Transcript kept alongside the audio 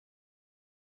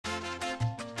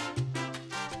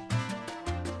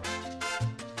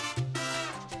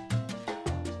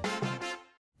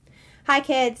Hi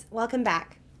kids, welcome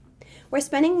back. We're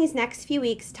spending these next few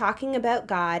weeks talking about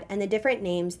God and the different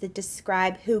names that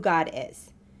describe who God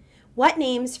is. What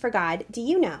names for God do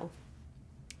you know?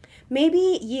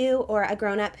 Maybe you or a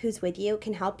grown-up who's with you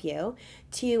can help you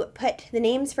to put the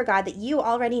names for God that you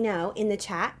already know in the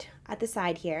chat at the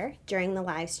side here during the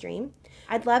live stream.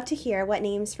 I'd love to hear what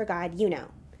names for God you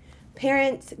know.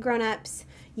 Parents, grown-ups,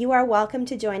 you are welcome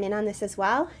to join in on this as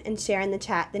well and share in the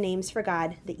chat the names for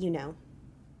God that you know.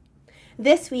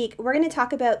 This week, we're going to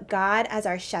talk about God as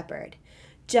our shepherd,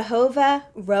 Jehovah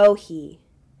Rohi.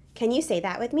 Can you say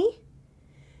that with me?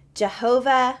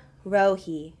 Jehovah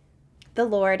Rohi. The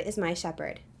Lord is my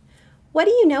shepherd. What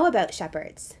do you know about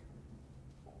shepherds?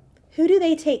 Who do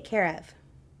they take care of?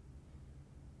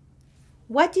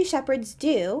 What do shepherds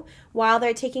do while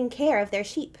they're taking care of their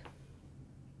sheep?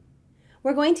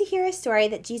 We're going to hear a story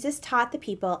that Jesus taught the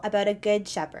people about a good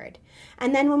shepherd.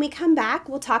 And then when we come back,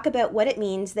 we'll talk about what it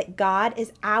means that God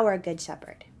is our good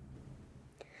shepherd.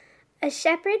 A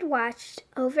shepherd watched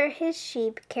over his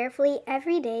sheep carefully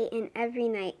every day and every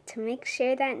night to make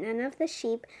sure that none of the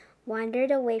sheep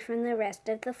wandered away from the rest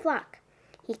of the flock.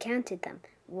 He counted them: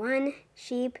 1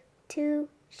 sheep, 2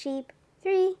 sheep,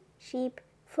 3 sheep,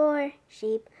 4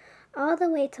 sheep, all the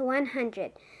way to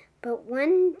 100. But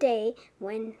one day,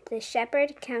 when the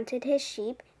shepherd counted his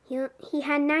sheep, he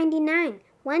had 99.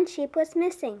 One sheep was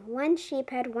missing. One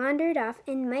sheep had wandered off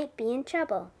and might be in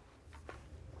trouble.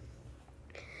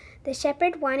 The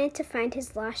shepherd wanted to find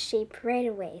his lost sheep right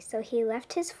away, so he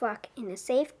left his flock in a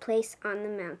safe place on the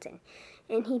mountain,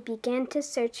 and he began to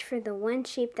search for the one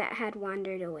sheep that had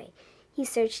wandered away. He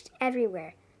searched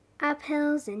everywhere, up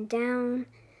hills and down,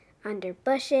 under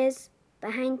bushes,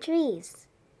 behind trees,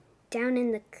 down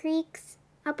in the creeks,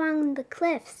 up on the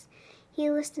cliffs. He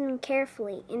listened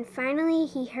carefully, and finally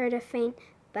he heard a faint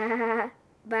baa,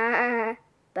 baa,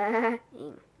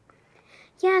 baaing.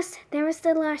 Yes, there was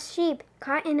the lost sheep,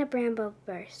 caught in a bramble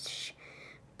bush,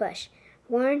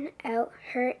 worn out,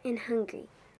 hurt, and hungry.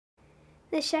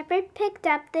 The shepherd picked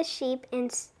up the sheep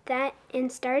and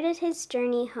started his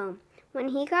journey home. When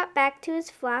he got back to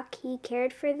his flock, he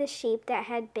cared for the sheep that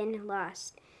had been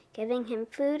lost, giving him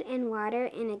food and water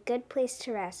and a good place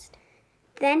to rest.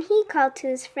 Then he called to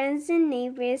his friends and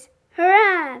neighbors,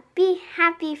 "Hurrah! Be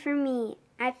happy for me!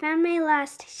 I found my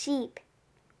lost sheep."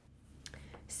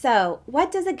 So,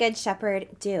 what does a good shepherd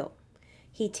do?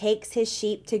 He takes his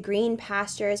sheep to green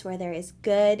pastures where there is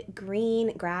good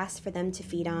green grass for them to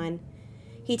feed on.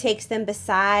 He takes them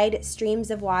beside streams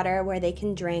of water where they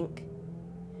can drink.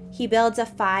 He builds a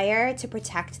fire to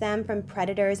protect them from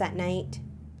predators at night.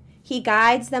 He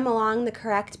guides them along the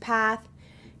correct path.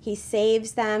 He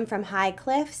saves them from high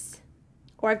cliffs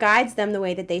or guides them the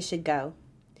way that they should go.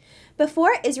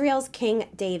 Before Israel's King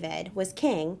David was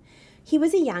king, he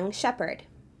was a young shepherd,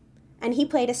 and he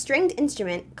played a stringed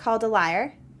instrument called a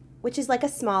lyre, which is like a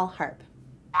small harp.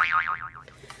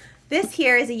 This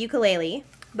here is a ukulele,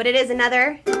 but it is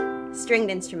another stringed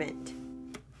instrument.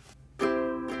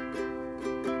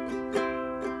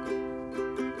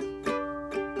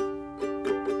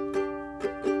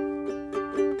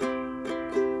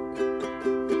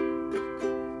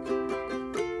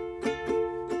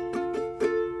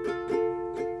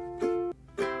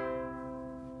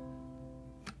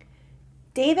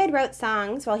 David wrote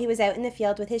songs while he was out in the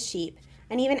field with his sheep,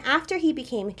 and even after he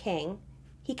became king,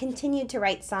 he continued to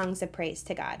write songs of praise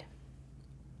to God.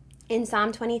 In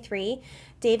Psalm 23,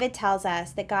 David tells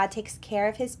us that God takes care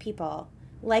of his people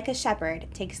like a shepherd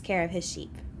takes care of his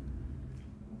sheep.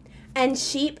 And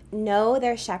sheep know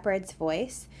their shepherd's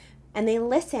voice, and they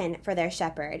listen for their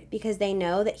shepherd because they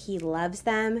know that he loves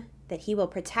them, that he will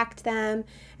protect them,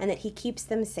 and that he keeps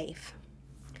them safe.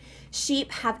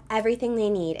 Sheep have everything they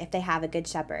need if they have a good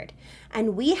shepherd.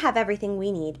 And we have everything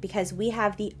we need because we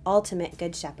have the ultimate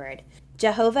good shepherd,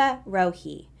 Jehovah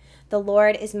Rohi. The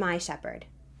Lord is my shepherd,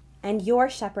 and your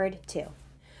shepherd too.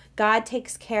 God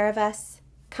takes care of us,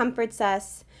 comforts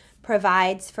us,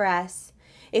 provides for us.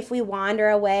 If we wander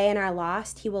away and are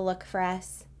lost, he will look for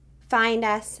us, find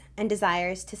us, and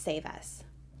desires to save us.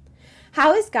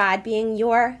 How is God being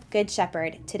your good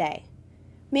shepherd today?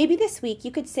 Maybe this week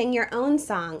you could sing your own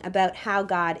song about how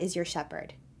God is your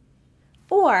shepherd.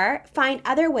 Or find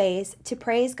other ways to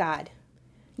praise God.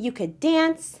 You could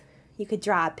dance, you could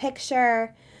draw a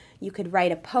picture, you could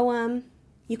write a poem,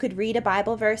 you could read a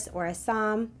Bible verse or a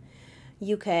psalm,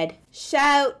 you could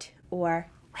shout or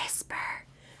whisper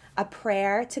a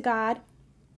prayer to God.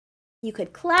 You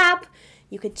could clap,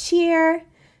 you could cheer,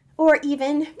 or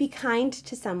even be kind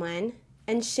to someone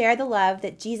and share the love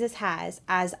that Jesus has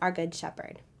as our good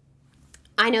shepherd.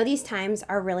 I know these times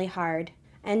are really hard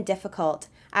and difficult,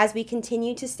 as we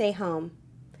continue to stay home.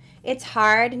 It's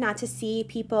hard not to see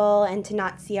people and to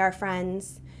not see our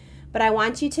friends, but I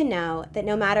want you to know that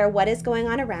no matter what is going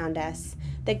on around us,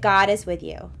 that God is with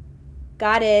you.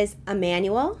 God is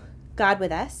Emmanuel, God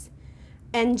with us,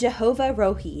 and Jehovah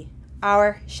Rohi,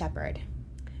 our shepherd.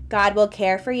 God will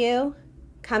care for you,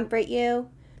 comfort you,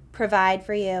 provide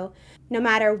for you, no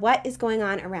matter what is going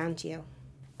on around you.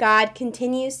 God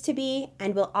continues to be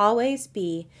and will always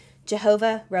be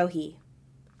Jehovah Rohi,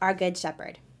 our good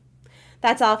shepherd.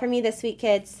 That's all for me this week,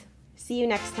 kids. See you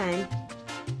next time.